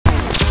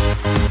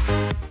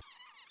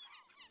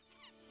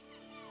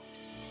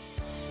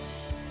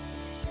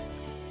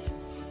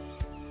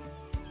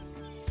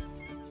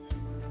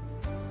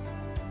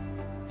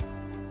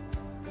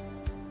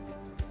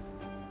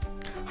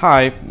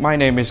Hi, my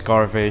name is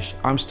Garvish.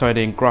 I'm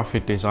studying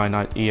graphic design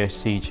at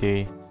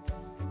ESCG.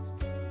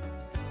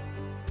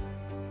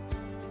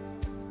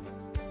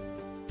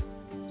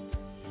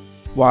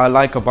 What I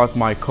like about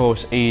my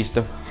course is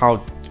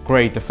how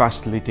great the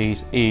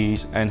facilities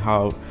is and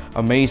how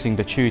amazing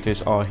the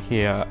tutors are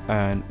here,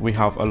 and we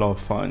have a lot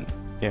of fun.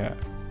 Yeah.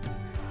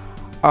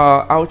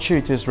 Our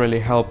tutors really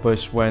help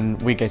us when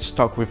we get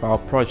stuck with our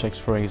projects,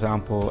 for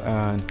example,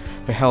 and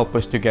they help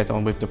us to get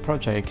on with the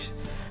projects.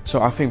 So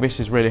I think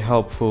this is really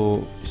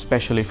helpful,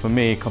 especially for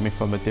me coming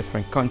from a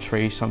different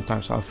country.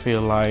 Sometimes I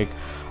feel like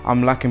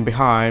I'm lacking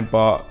behind,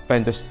 but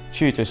then the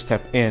tutors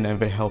step in and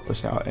they help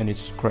us out, and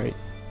it's great.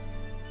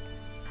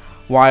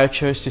 Why I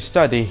chose to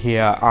study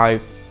here, I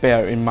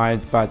bear in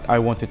mind that I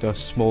wanted a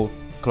small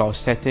class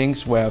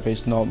settings where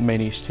there's not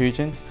many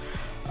students.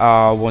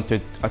 I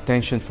wanted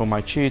attention from my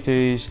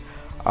tutors,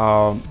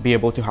 be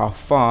able to have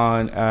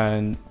fun,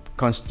 and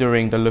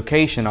considering the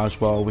location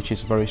as well, which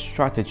is very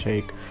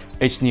strategic.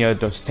 It's near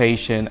the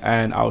station,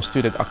 and our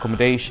student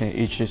accommodation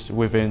is just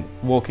within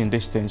walking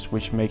distance,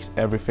 which makes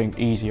everything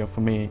easier for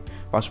me.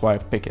 That's why I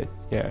picked it,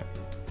 yeah.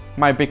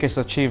 My biggest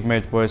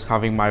achievement was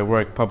having my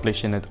work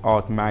published in an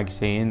art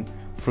magazine.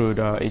 Through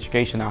the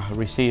education I have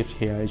received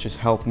here, it just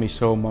helped me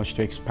so much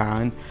to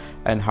expand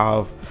and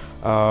have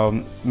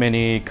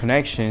many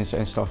connections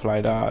and stuff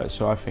like that.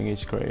 So I think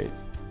it's great.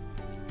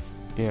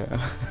 Yeah.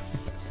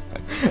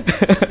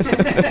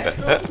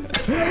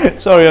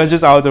 Sorry, I'm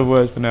just out of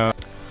words for now.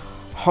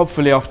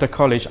 Hopefully after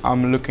college,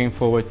 I'm looking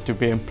forward to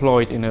be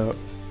employed in a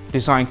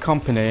design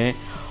company,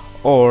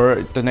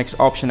 or the next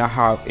option I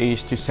have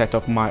is to set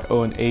up my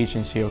own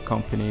agency or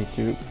company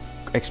to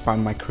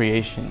expand my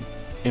creation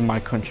in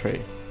my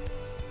country.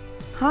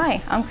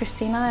 Hi, I'm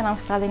Cristina and I'm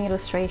studying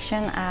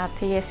illustration at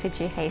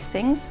ESCG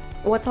Hastings.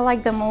 What I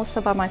like the most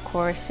about my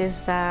course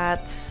is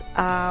that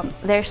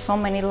there's so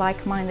many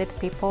like-minded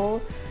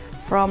people,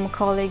 from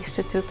colleagues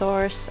to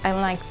tutors, and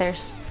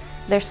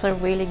there's a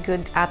really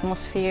good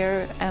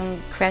atmosphere and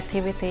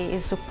creativity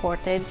is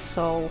supported,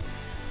 so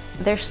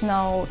there's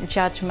no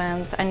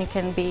judgment and you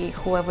can be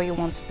whoever you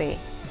want to be.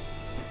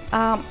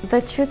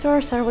 The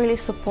tutors are really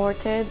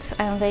supported,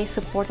 and they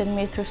supported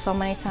me through so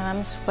many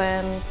times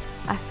when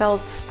I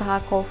felt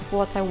stuck of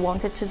what I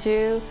wanted to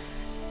do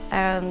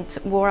and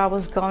where I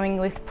was going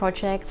with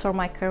projects or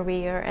my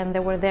career, and they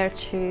were there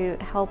to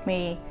help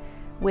me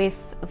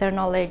with their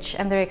knowledge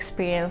and their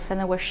experience, and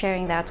they were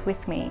sharing that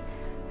with me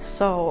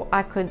so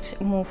I could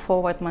move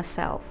forward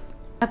myself.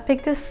 I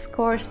picked this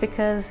course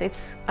because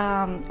it's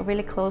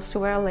really close to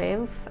where I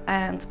live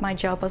and my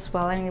job as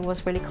well, and it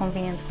was really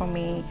convenient for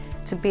me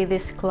to be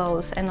this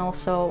close and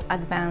also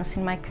advance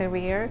in my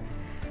career.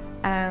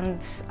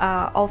 And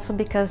also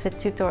because the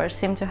tutors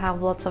seem to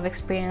have lots of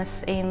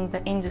experience in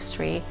the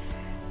industry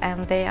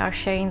and they are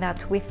sharing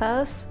that with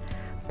us.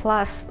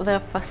 Plus the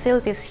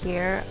facilities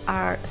here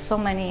are so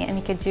many, and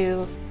you can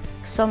do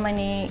so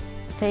many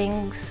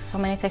things, so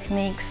many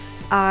techniques.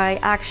 I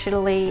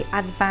actually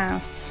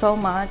advanced so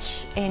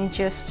much in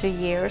just 2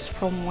 years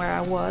from where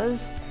I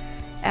was,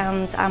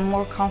 and I'm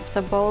more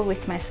comfortable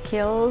with my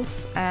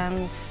skills,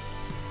 and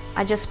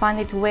I just find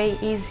it way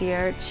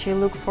easier to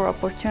look for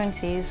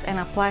opportunities and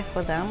apply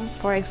for them.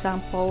 For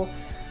example,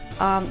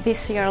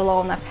 this year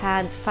alone I've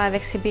had 5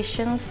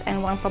 exhibitions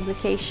and 1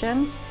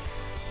 publication,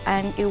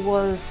 and it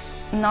was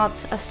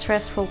not a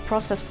stressful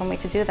process for me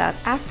to do that.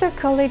 After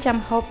college,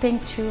 I'm hoping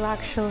to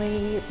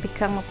actually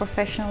become a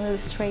professional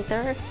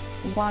illustrator.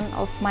 One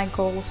of my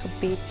goals would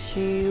be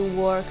to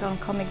work on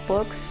comic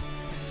books,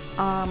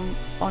 on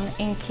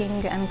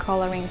inking and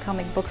coloring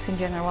comic books in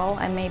general,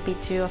 and maybe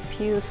do a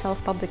few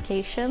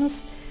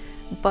self-publications.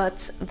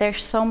 But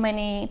there's so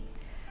many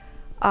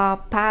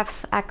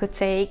paths I could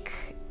take.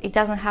 It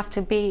doesn't have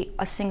to be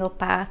a single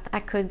path.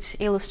 I could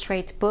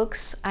illustrate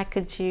books, I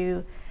could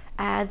do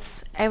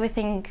ads,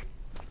 everything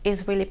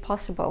is really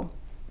possible.